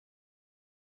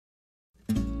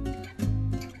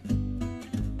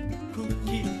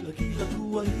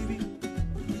ua hiwi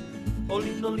o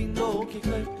lino lino o ke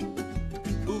kai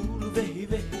ulu vehi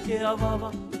vehi ke awawa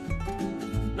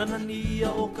nanania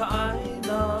o ka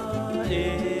ʻāina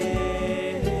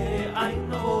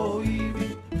ʻāina o iwi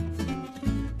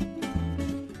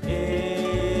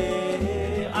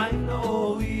ʻāina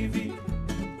o iwi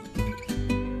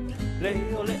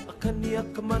leo le akani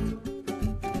aka manu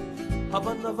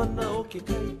Havana vana o ke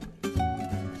kai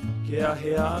Ke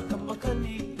ahea ka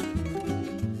makani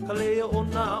Ka leo o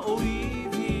nā o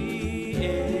iwi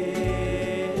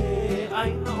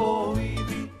ʻāina o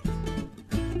iwi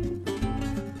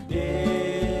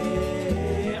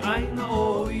ʻāina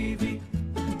o iwi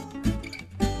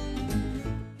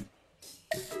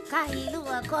Kahi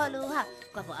lua kolu ha,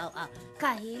 kwapo au au.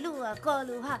 Kahi lua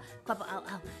kolu ha, kwapo au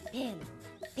au. Pelu,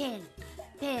 pelu,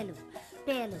 pelu,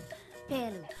 pelu.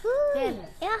 Pelu, pelu.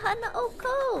 E hana o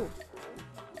kou.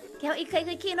 Ke hau I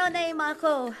kai kino nei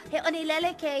mākou. He oni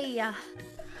lele ke ia.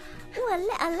 Ua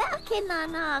lea ke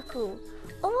nana aku.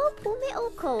 O pume o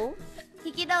kou.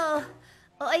 Hiki no,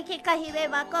 o oi ke kahi me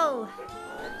mākou.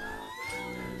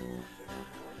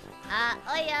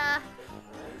 Oia.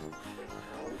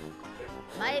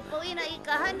 Mai puina I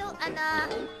ka hanu ana.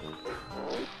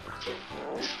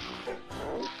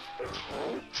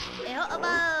 E ho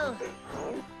abau.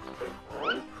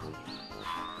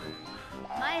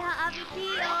 Mai haawi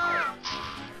pio.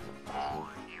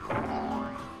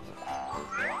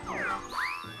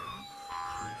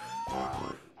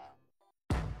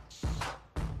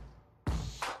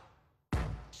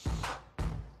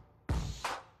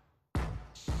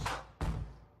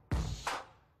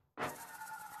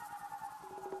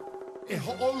 E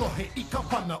ho'olohe I ka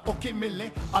pana o ke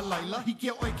mele a laila hiki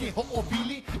o ke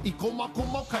ho'opili I ko mako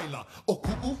mau kaila o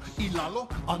ku'u I lalo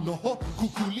a noho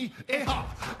kukuli e ha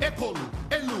e kolu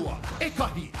e lua e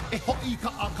kahi e ho'i ka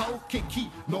akau ke ki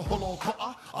no holo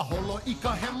ko'a a holo I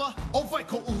ka hema o vai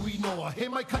ko ui noa he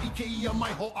mai ka I ke ia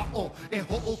mai ho a o e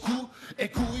ho'oku e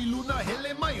kui luna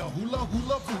hele mai a hula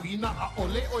hula puina a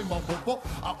ole oi mau popo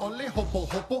a ole hopo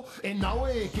hopo e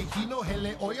naue e ke kino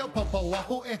hele oia papa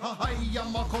waho e hahai ia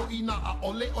mako ina a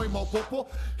ole oi mau popo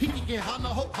hiki ke hana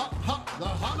ho ha ha na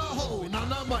hana ho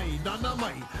nana mai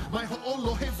mai ho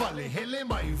olo he vale hele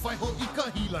mai fai ho I ka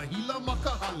hila maka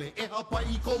hale e hapa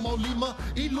I ko mau lima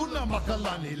I luna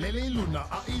makalane lele luna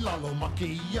a I lalo make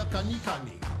ia kani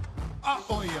kani a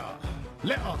oia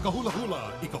lea ka hula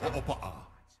hula I ka ho'opa'a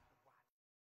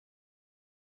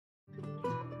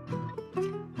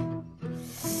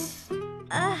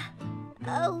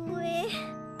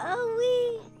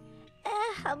Awi.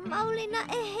 Ha maule na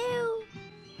e heu.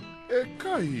 E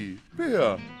kahi,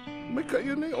 pea, me ka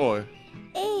ia nei oe.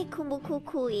 E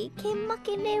kumukukui, ke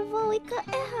make ne vau I ka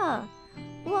ʻeha.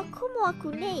 Ua kumu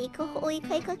aku nei I ka ho'oi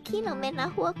kai ka kino me na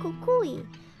hua kukui.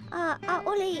 A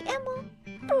ole I emo,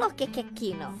 poloke ke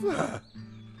kino.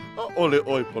 A ole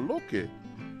oi paloke.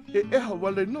 E eha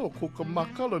wale no ko ka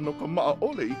makala no ka maa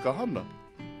ole I ka hana.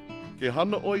 Ke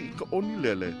hana oi I ka oni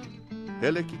lele.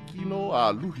 Hele ki kino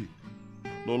a luhi.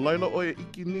 No laila oi e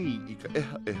iki nei I ka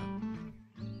eha.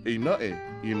 E nae,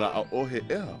 ina a ohe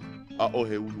eha, a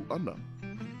ohe ulu ana.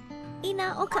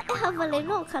 Ina o ka eha wale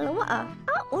no ka loa'a,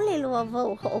 a ole loa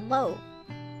vau ho'o mau.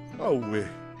 Aue,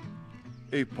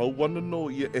 e pauana no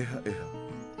ia eha.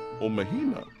 O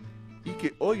mahina,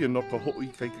 ike oia no ka ho'o I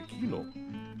kai ka kino.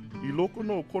 I loko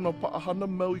no kona paahana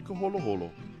mau I ka holo,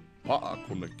 pa'a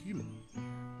kona kino.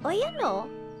 Oia no,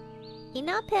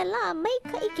 ina pela mai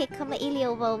ka ike kama ili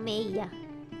o vau me ia.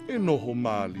 E noho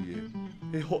māli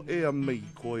e ho ea mei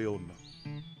koe ona.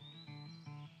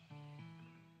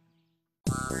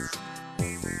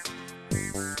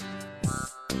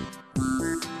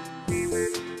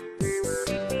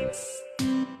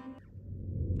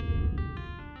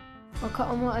 O ka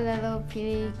omo alelo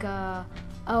pili ka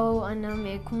au ana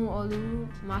me kumu olu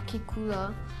ma ke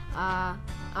kula a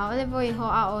ole voi ho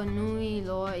a o nui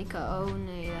loa I ka au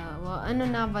nei wa ano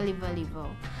nā vali vo.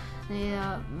 Nei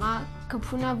ma ka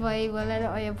puna vai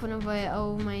walera o ia puna vai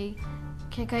au mai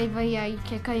ke kai vai ai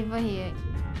ke kai vai e.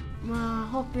 Ma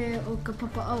hope o ka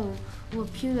papa au ua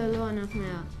piula loa na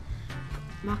mea.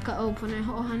 Ma ka au puna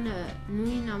ho'ohana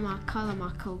nui na ma kala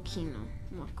ma kou kino.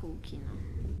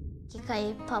 Ke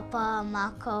kai papa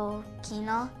mākou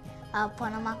kino, a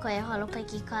pona mākou e holopai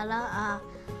ki kala, a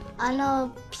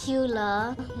ano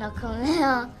piula no ka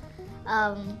mea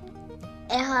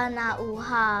eha nā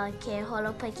uha ke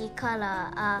holopai ki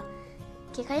kala, a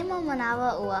ke kai mau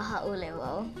manawa ua haʻule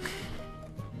wau.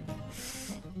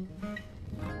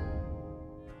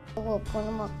 Ua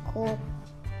pona mākou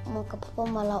ma ka papa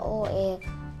malao e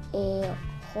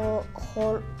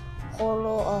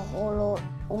holo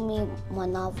umi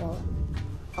manawa.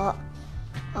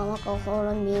 Ama ka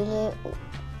hola mile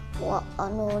wa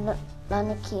ano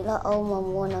lana kila au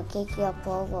mamona keki a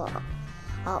pawa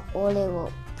a ole wa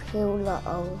peula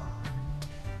au.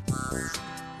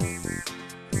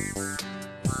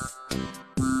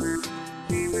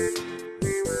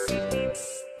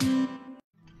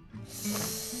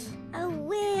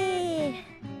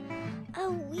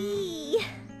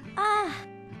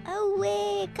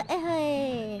 Ka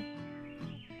eha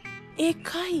E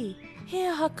kai, he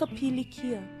aha ka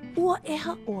pilikia, ua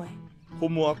eha oe.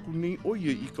 Homo aku nei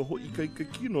oia I ka hoi kai ka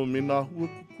kino me nā hua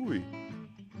kukui.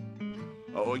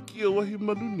 A oi kia wahi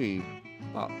manu nei,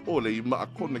 a ole I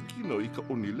maakona kino I ka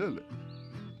oni lele.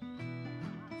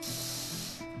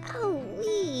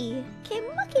 Auwi, ke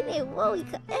maki me wau I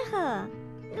ka eha.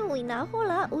 Nui nā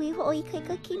hola ui hoi kai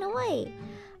ka kino ai.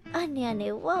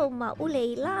 Ane wau ma ule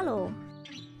I lalo.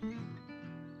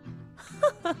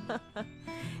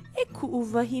 E ku'u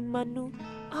wahi manu,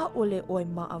 a ole oi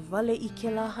maawale I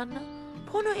ke la hana,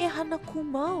 pono e hana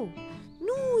kumau.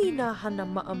 Nui nā hana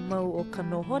maa mau o ka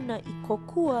nohona I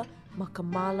kokua ma ka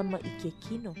mālama I ke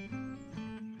kino.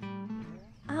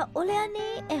 A ole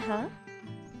ane eha?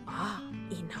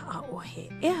 Ina a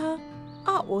ohe eha,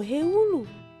 a ohe ulu.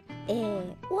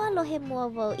 Ua lohe mua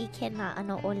wau I ke nā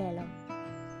ano olelo.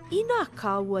 Ina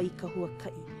kāua I ka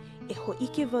huakai, e ho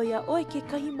ike wau ia oe ke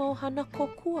kahi mau hana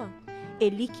kokua. E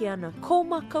like ana ko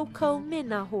makaukau me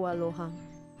nā hoa aloha.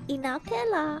 I nā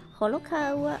pela, holo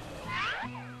kāua.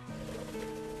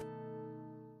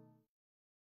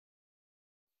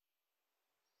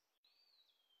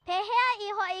 Pehea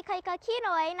I hoi kai ka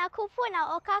kino e nā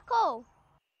kupuna o kākou.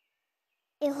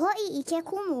 E hoi I ke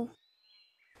kumu.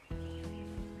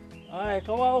 Ai,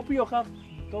 kawa opio ka,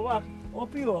 kawa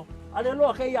opio. Ale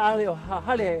loa kei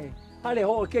hale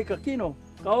ho ke ka kino.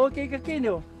 Ka o ke ka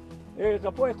kino. E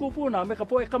ka poe kupuna me ka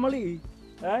poe kamali.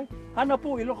 Ai, hana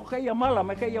pu I loko kei mala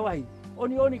me kei wahi.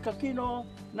 Oni ka kino,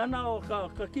 nanao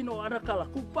ka kino anakala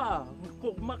kupa,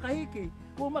 makahiki,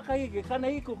 kana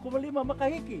iku kumalima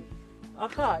makahiki.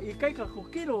 Aka, I kei ka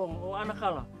kino o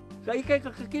anakala. Ka I kei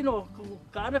ka kino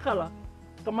ka anakala,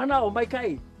 ka manao mai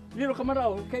kai. Lilo ka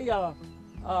manao kei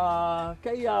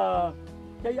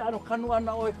ano kanua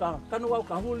na oi ka kanua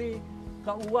ka huli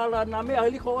ka uala na mea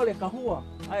liko ole ka hua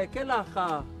ai kela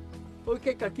ka oi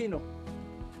ke ka kino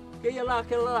kei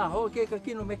la ho ke ka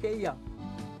kino me ke ia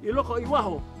I loko I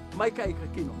waho mai kai ka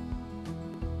kino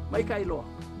mai kai loa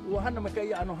ua hana me ke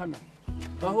ia ano hana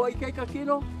ka hoa I ke ka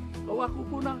kino ka waku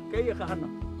puna ke ia ka hana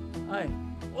ai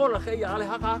ola ke ia ale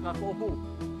haka ko pu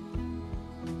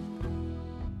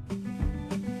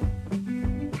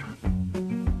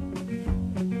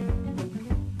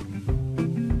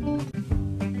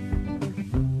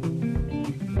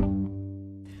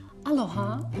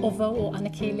Aloha, o wau o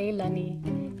Anake Leilani.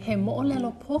 He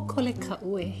mo'olelo pōkole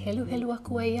ka'u e helu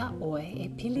aku ai a oe e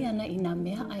pili ana I nā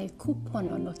mea ai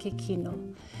kupono no ke kino.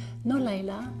 No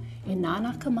laila, e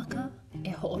nāna ka maka,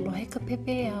 e ho'olohe ka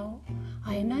pepe au,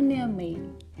 a e nā nea mai,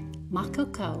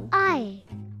 makaukau. Ai.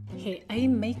 He ai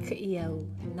mai ka I au,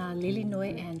 nā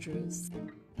Lilinoe Andrews.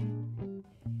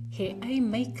 He ai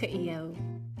mai ka I au.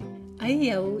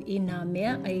 Ai au I nā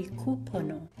mea ai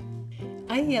kupono.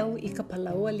 Ai au I ka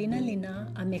palaua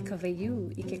lina a me ka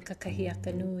waiu I ke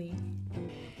kakahiaka nui.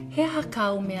 He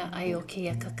hakau mea ai o ke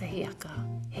ia kakahiaka.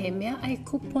 He mea ai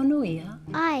kupono ia?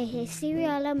 Ai, he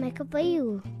cereala me ka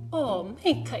waiu.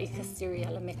 Mai ka I ka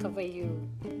cereala me ka waiu.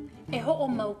 E ho'o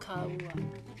mau ka ua.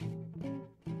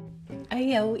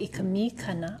 Ai au I ka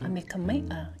mikana a me ka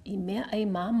mai'a I mea ai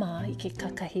māma I ke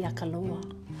kakahiaka loa.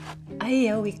 Ai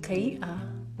au I ka i'a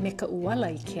me ka uala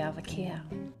I ke awakea.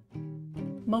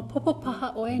 Mau popo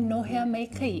paha oe nohea mai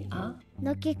ka i'a?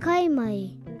 No ke kai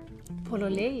mai.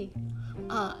 Pololei.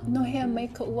 Nohea mai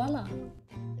ka uala?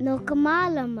 No ka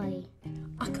mala mai.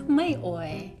 A ka mai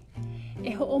oe.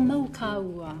 E ho'o mau ka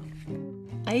ua.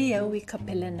 Ai au I ka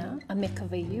pelena a me ka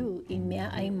waiu I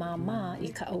mea ai māma I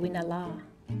ka awina la.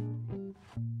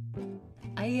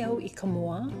 Ai au I ka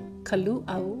moa, ka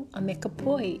lu'au a me ka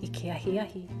poi I ke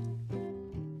ahiahi.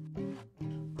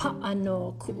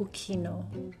 Pa'ano ku'u kino.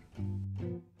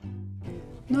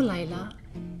 No laila,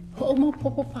 ho'o mau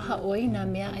popo paha oi nā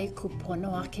mea ai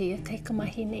kupono a ke ia kai ka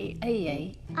mahine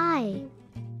ai. Ai.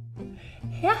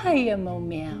 He aha ia mau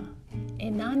mea, e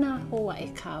nāna hoa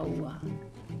e ka ua.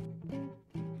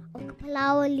 O ka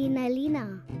palawa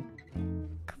lina,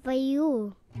 ka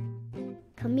waiu,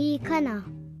 ka mikana,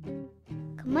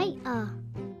 ka mai'a,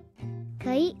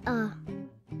 ka i'a,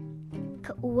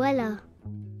 ka uala,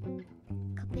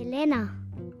 ka pelena,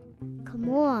 ka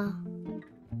moa,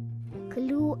 ka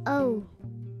lu'au,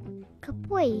 ka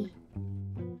poi,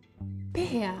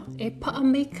 Pehea, e pa'a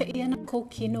maika'i ana kou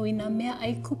kino i nā mea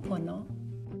ai kupono?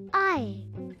 Ai.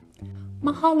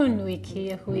 Mahalo nui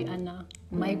keia hui ana.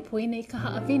 Mai puina i ka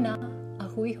haʻawina, a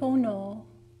hui hono.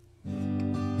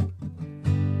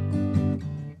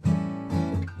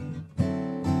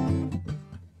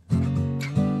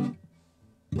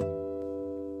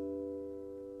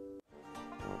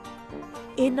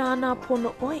 E nānā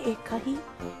pono oi e kahi,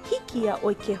 hiki a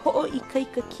oi ke ho'o i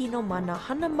kaika kino ma nā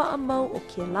hana maʻamau o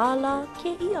ke lālā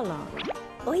ke iala.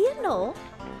 Oia no?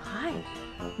 Hai,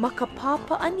 ma ka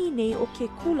pāpāʻani nei o ke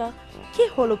kula, ke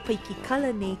holopaiki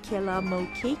kala nei ke lā mau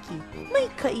keiki,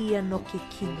 maikaʻi ia no ke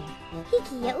kino.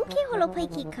 Hiki ia'u ke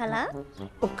holopaiki kala?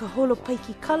 O ka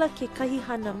holopaiki kala ke kahi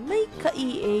hana maikaʻi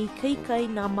e ikaikai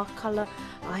nā makala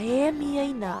a e ami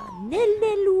ai nā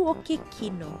nelelu o ke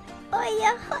kino.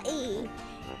 Oia ho'i!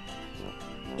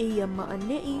 Eia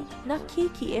ma'ane'i nā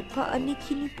keiki e pa'ani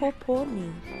kini pōpō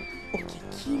nei. O ke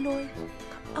kiloi,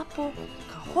 ka apo,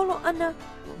 ka holo ana,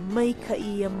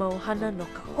 maikaʻi ia mau hana no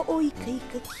ka ho'o i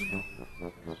kaika kino.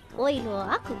 Oi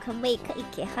loa aku ka maikaʻi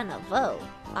ke hana wau.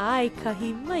 Ai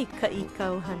kahi maikaʻi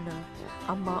kau hana.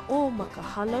 A ma'o ma ka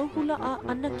halau hula'a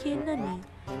ana ke nani.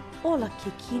 Ola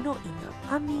ke kino i nā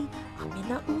ami a me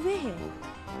nā uwehe.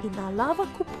 I nā lava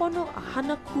kupono a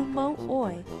hana kumau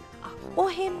oe. A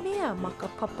ohe mea ma ka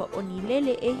papa o ni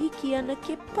lele e hiki ana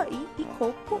ke pa'i i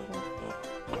kou poho.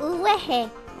 Uwehe,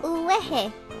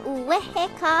 uwehe, uwehe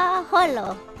ka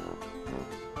holo.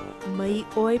 Mai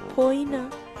oe poina.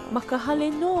 Ma ka hale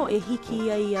no e hiki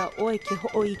ai a oe ke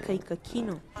ho'o i kaika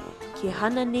kino. Ke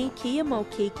hana nei ke ia mau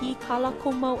keiki i kāla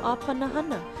kou mau āpana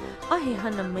hana. A he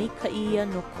hana maikaʻi ia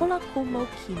no kola kou mau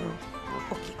kino.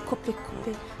 O ke kope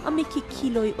kope, a me ke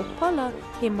kiloi o pala,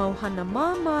 he mau hana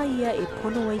māmā ia e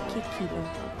pono ai ke kino.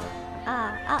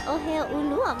 A ohe o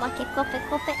ulua ma ke kope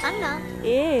kope ana.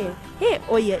 He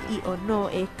oia i o no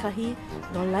e kahi.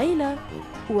 No laila,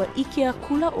 ua ike a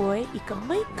kula oe i ka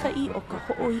maikaʻi o ka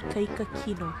ho'o i kaika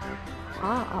kino.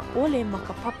 A ole ma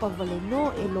ka papa wale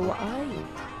no e loa ai.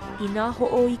 I nā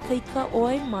ho'o i kaika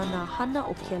oe ma nā hana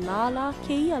o ke lālā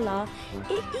ke iala,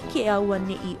 e ike aua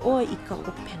ne'i oe i ka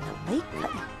hopena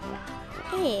maikaʻi.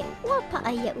 Ua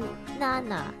pa'a ia'u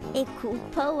nāna e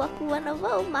ku'upau aku ana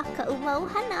wau ma ka umau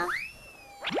hana.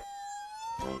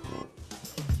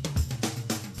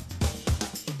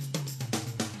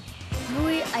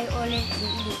 Nui ai ole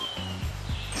li'ili.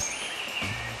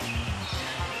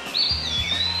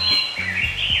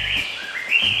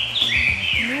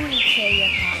 Nui keia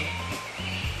kala.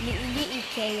 Li'ili'i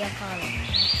keia kala.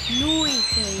 Nui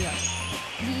keia.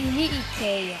 Li'ili'i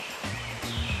keia.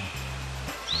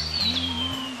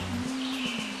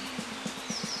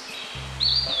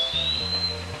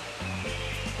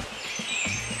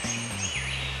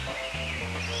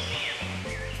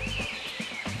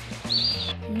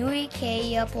 Nui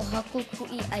keia po haku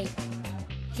ku'i ai.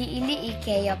 Li'ili'i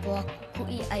keia po haku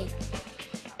ku'i ai.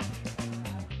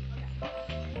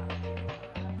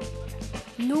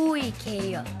 Nui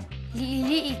keia.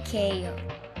 Li'ili'i keia.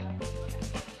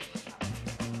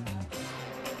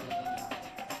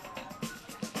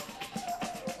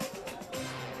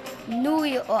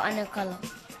 Nui o ana kala.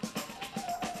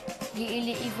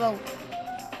 Li'ili'i wau.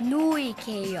 Nui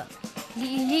keia.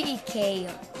 Li'ili'i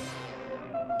keia.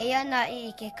 E ana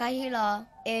I ke kahi la,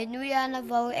 e nui ana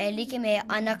wau e like me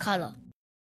ana kala.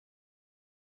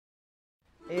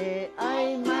 E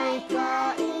ai mai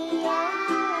ka ia,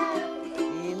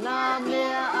 I nā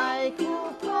mea ai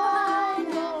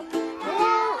kupono. E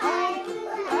ai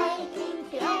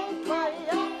kinki ai pai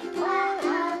ai,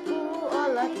 aku o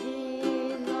la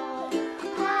kino.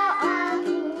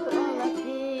 Aku o la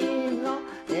kino,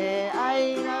 e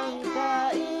ai nang ka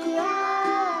ia,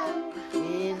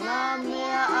 I nā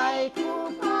mea ai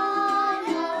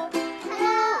kupono.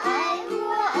 E ai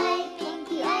hua ai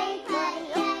kinki ai pai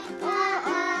ai,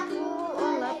 aku o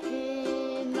la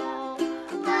kino.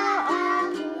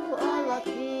 Aku o la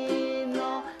kino,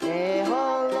 e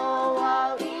holo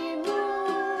au I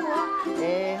mua,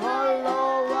 e holo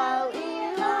au I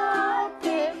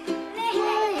loke.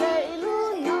 Lehe I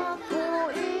luna ku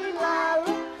I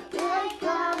lalo, I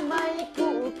ka mai ku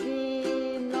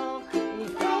kino. I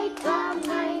kaika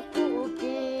mai ku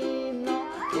kino,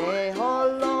 e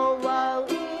holo au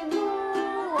I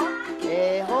mua, e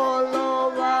holo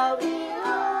au I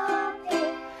loke.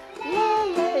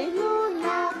 Lehe I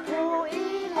luna ku I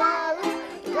lalo,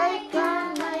 kaika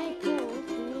mai ku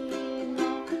kino.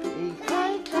 I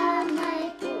kaika mai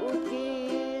ku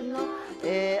kino,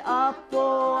 e apo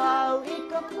au I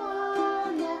ka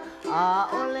pono, a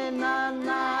ole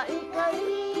nana I ka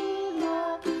ino.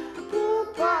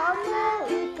 Kupa mo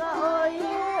I ka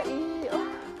oia I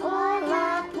o la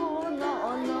puna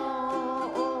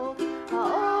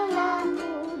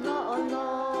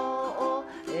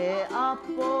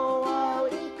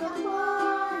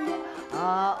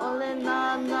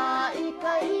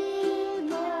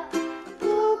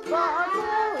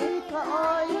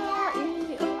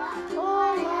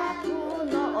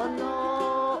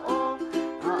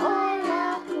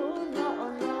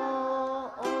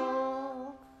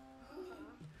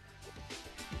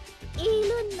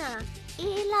Luna,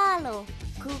 Ilalo,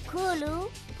 Kukulu,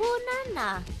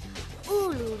 Pūnana,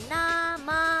 Ulu na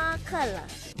makala.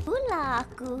 Hula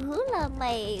aku hula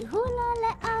mai hula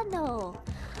le ano.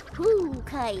 Hu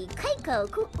kai kaiko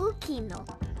ku ukino.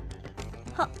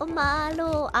 Ho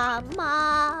malo a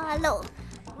malo.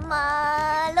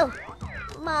 Malo.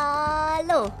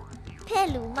 Malo.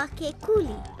 Pelu make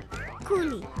kuli.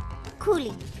 Kuli.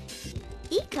 Kuli.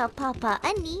 Ika papa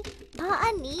ani. Pa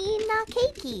ani na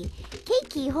keiki.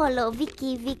 Keiki holo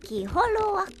viki viki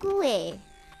holo aku e.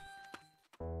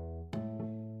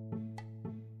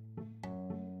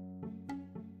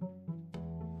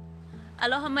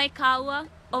 Aloha mai kaua,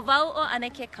 o wau o ana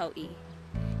ke kau'i.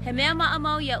 He mea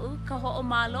maʻamau ia'u ka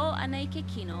hoʻomalo ana i ke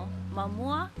kino, ma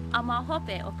mua a ma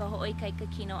hope o ka hoʻoikai ka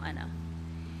kino ana.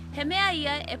 He mea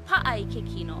ia e paʻa i ke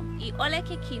kino, i ole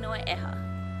ke kino e ʻeha.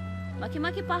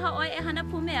 Makimaki paha ʻoe e hana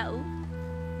pume a'u?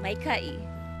 Maikaʻi.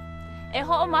 E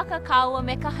hoʻomaka kaua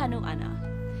me ka hanu ana.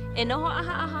 E noho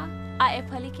aha a e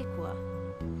pali ke kua.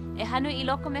 E hanu i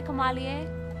loko me ka malie,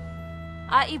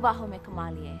 a i waho me ka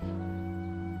malie.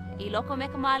 I loko me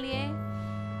ka malie,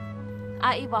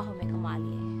 a i waho me ka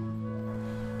malie.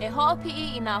 E hoʻopiʻi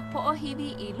i nā poʻohiwi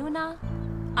i luna,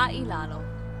 a i lalo.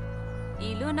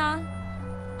 I luna,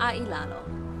 a i lalo.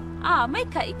 A,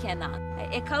 maikaʻi kēnā.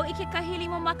 E kau i ke kahi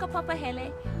lima maka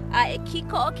papahele, a e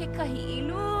kiko o ke kahi i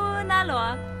luna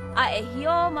loa, a e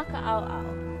hio maka au.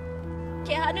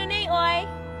 Ke hanu nei ʻoe,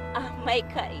 a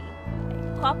maikaʻi.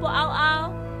 Koapo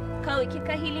au, kau i ke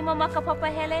kahi lima maka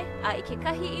papahele, a i ke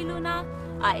kahi i luna,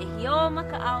 a e hio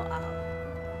maka au.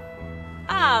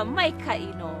 A,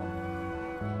 maikaʻi no.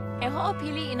 E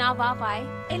hoʻopili i nā wāwai,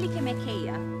 e like me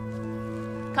keia.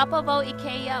 Kapa wau i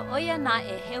keia, oia nā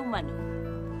e heu manu.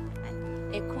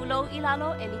 E kulou i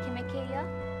lalo, e like me keia.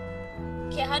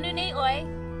 Ke hanu nei ʻoe,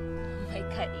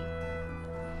 maikaʻi.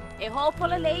 E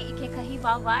hoʻopola lei i ke kahi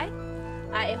wāwai,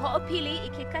 a e hoʻopili i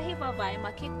ke kahi wāwai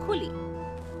ma ke kuli,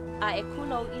 a e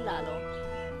kulou i lalo.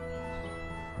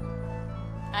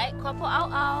 Ai, kopo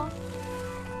au.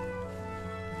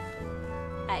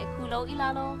 Ai, kulou i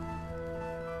lalo.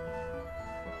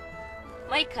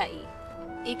 Maikaʻi.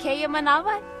 I keia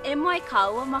manawa, e moe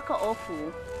kaua ma ka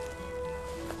opu.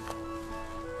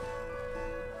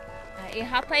 Ai, e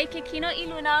hapa i ke kino i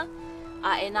luna,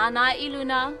 a e nānā i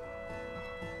luna.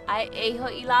 Ai, e iho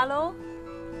i lalo.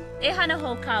 E hana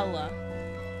hou kaua.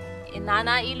 E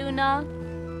nānā i luna,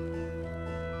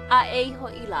 a e iho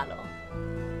i lalo.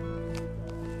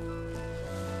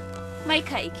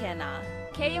 Maikaʻi kēnā.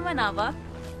 Keia manawa,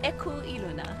 e ku i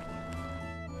luna.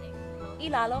 I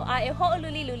lalo, a e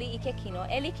hoʻoluli i ke kino,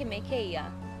 e like me keia.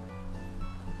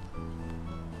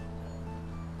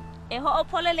 E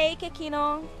hoʻopola lei ke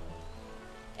kino,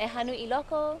 e hanu i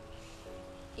loko,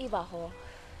 i waho.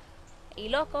 I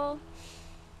loko,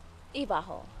 i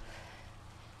waho.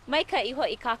 Maikaʻi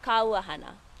hoʻi ka kāua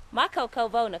hana. Mākaukau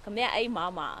wau na ka mea ai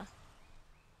māmā.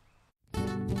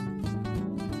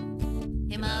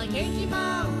 He mau keiki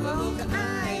mau o ka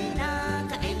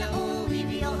ʻāina o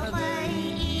wiwi o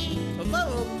Hawai'i. O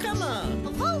wau o kama. O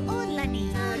wau o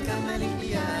lani. Ka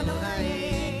maliki aloha e.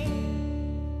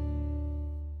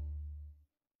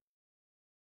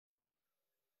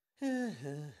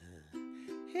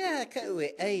 Hea ka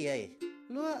ue ai.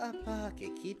 Lua a pā ke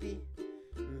kipi.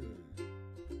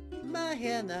 Ma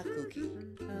hea nā kuki.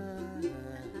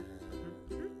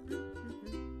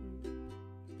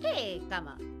 He,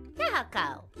 kama. Peha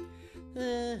kau.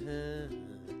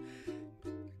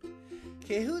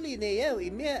 Ke huli nei au I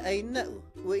mea ai nau.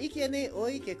 Ua ike nei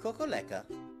oi ke kokoleka.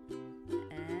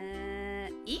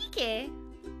 Ike?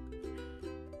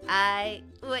 Ai,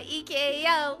 ua ike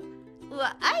iau.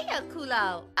 Ua aia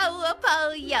kulau. A ua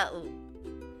pau iau.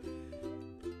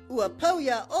 Ua pau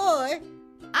ia oi?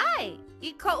 Ai,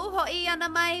 I koʻu hoʻi ana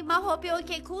mai ma hope o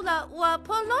ke kula ua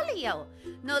pololi iau.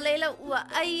 No leila ua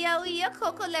ai iau ia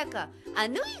kokoleka. A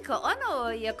nui ka ono o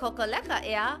ia kokoleka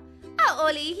ea. A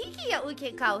oli hiki iau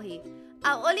ke kauhi.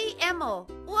 A oli emo,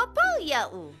 ua pau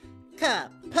iau. Ka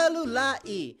palu la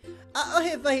I. A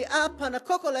ohe wahi a pana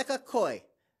kokoleka koi.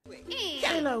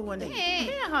 Kela wane,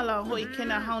 hea hala hoi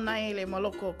kena hauna ele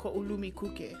maloko ko ulumi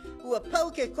kuke. Ua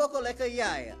pau ke kokoleka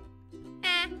iaia.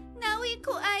 Naui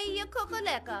ku ai ia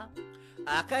kokoleka.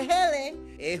 A ka hele,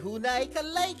 e huna I ka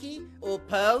laiki o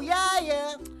pau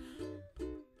iaia.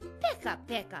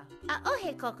 Peka, a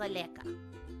ohe kokoleka.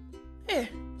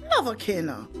 Lava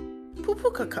kena.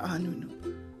 Pupuka ka anunu.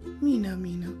 Mina.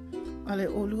 Ale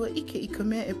olua ike I ka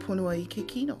mea e ponua I ke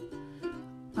kino.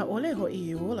 A ole hoi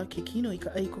e ola ke kino I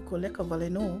ka ai kokoleka wale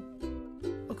no.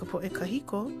 O ka po e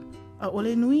kahiko, a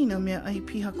ole nui na mea ai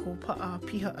piha ko paa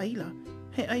piha aila.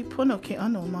 He ai pono ke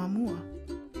ano mamua.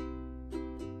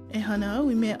 E hana au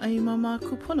I mea ai mama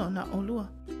kupono na olua.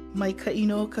 Mai ka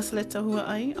ino ka saleta hua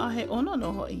ai a he ono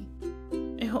no hoi.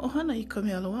 E ho'ohana I ka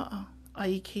mea loa'a. A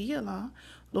I ke ia la,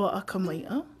 loa'a ka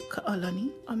mai'a, ka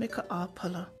alani, a me ka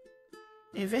āpala.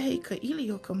 E wehe I ka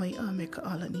ili o ka mai'a me ka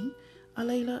alani, a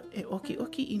leila e oki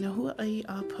oki I na hua ai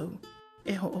a pau.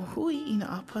 E ho'ohui I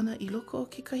na āpana I loko o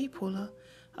ke kahi pola,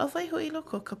 a waiho I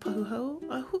loko ka pahuhau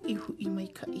a hui hui mai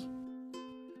kai.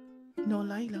 No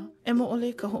laila, e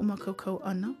mo'ole ka ho'omakaukau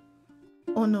ana,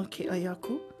 ono ke ai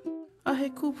aku, a he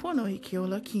kūpono I ke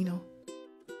ola kino.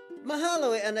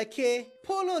 Mahalo e ana ke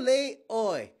polo lei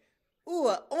oi.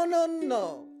 Ua ono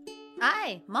no.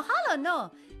 Ai, mahalo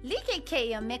no. Like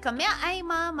keia me ka mea ai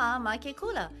mama ma ke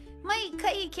kula. Mai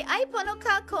kai ke ai pono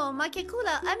kako ma ke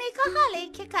kula a me ka hale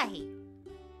ke kahi.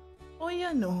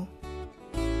 Oia no.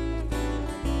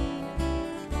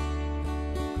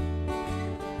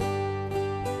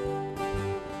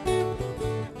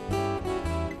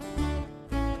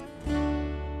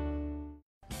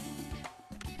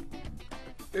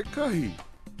 E kahi,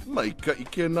 mai ka I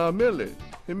ke nā mele,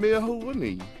 he mea hau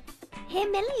ani. He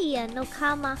mele ia no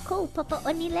kā mākou papa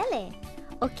oni lele.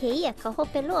 O ke ia ka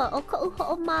hope loa o ka uho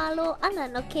o mālo ana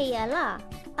no ke ia la.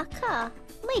 A ka,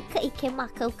 mai ka I ke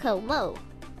mākaukau mau.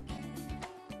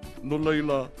 No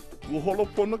leila, ua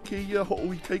holopona ke ia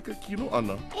ho'o I kaika kino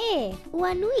ana. E,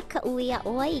 ua nui ka ui a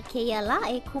oa I ke ia la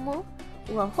e kumu.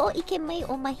 Ua ho I ke mai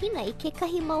o mahina I ke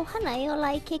kahi mauhana e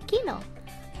ola I ke kino.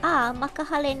 A,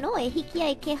 makahale no e hiki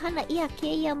ai ke hana ia ke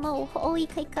ia mau ho'o I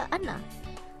kaika ana.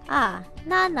 A,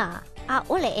 nāna, a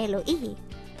ole elo ihi.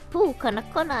 Pū kona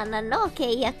kona ana no ke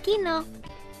ia kino.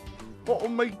 Ho'o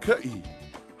mai kai.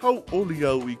 Hau oli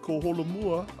au I ko holo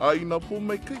mua, a ina po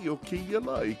mai kai o ke ia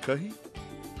la I kahi.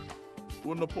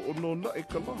 Ua na po o no na e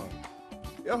ka la.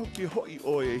 E aho ke hoi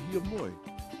oe e hia moe.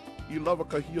 I lava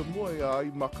ka hia moe a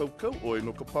ai makaukau oe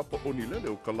no ka papa oni lele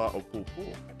o ka la o pōpō.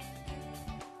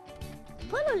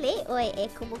 Polo le oe e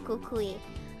kumukukui.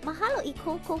 Mahalo I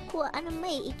kōkōkua ana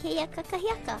mai I ke ia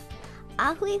kakahiaka.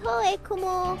 Ahui ho e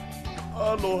kumu.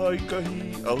 Aloha I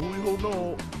kahi, ahui ho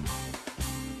no.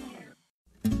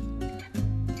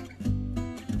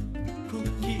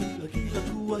 Kukila kila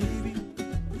tua iwi.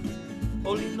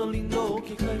 O lino lino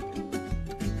ke kai.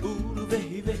 Uru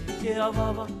vehi vehi ke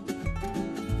awawa.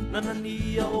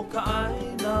 Nanania o ka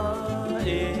ʻāina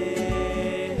e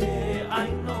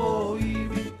ʻāina o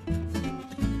iwi.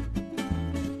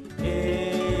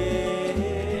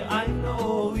 ʻāina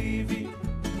o iwi.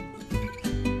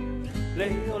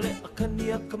 Leo le akani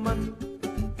a ka manu.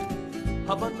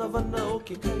 Hawana wana o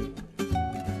ke kai.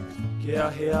 Ke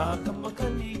ahea a ka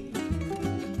makani.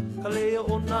 Ka leo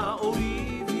o nā o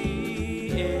iwi.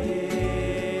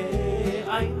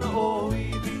 ʻāina o iwi.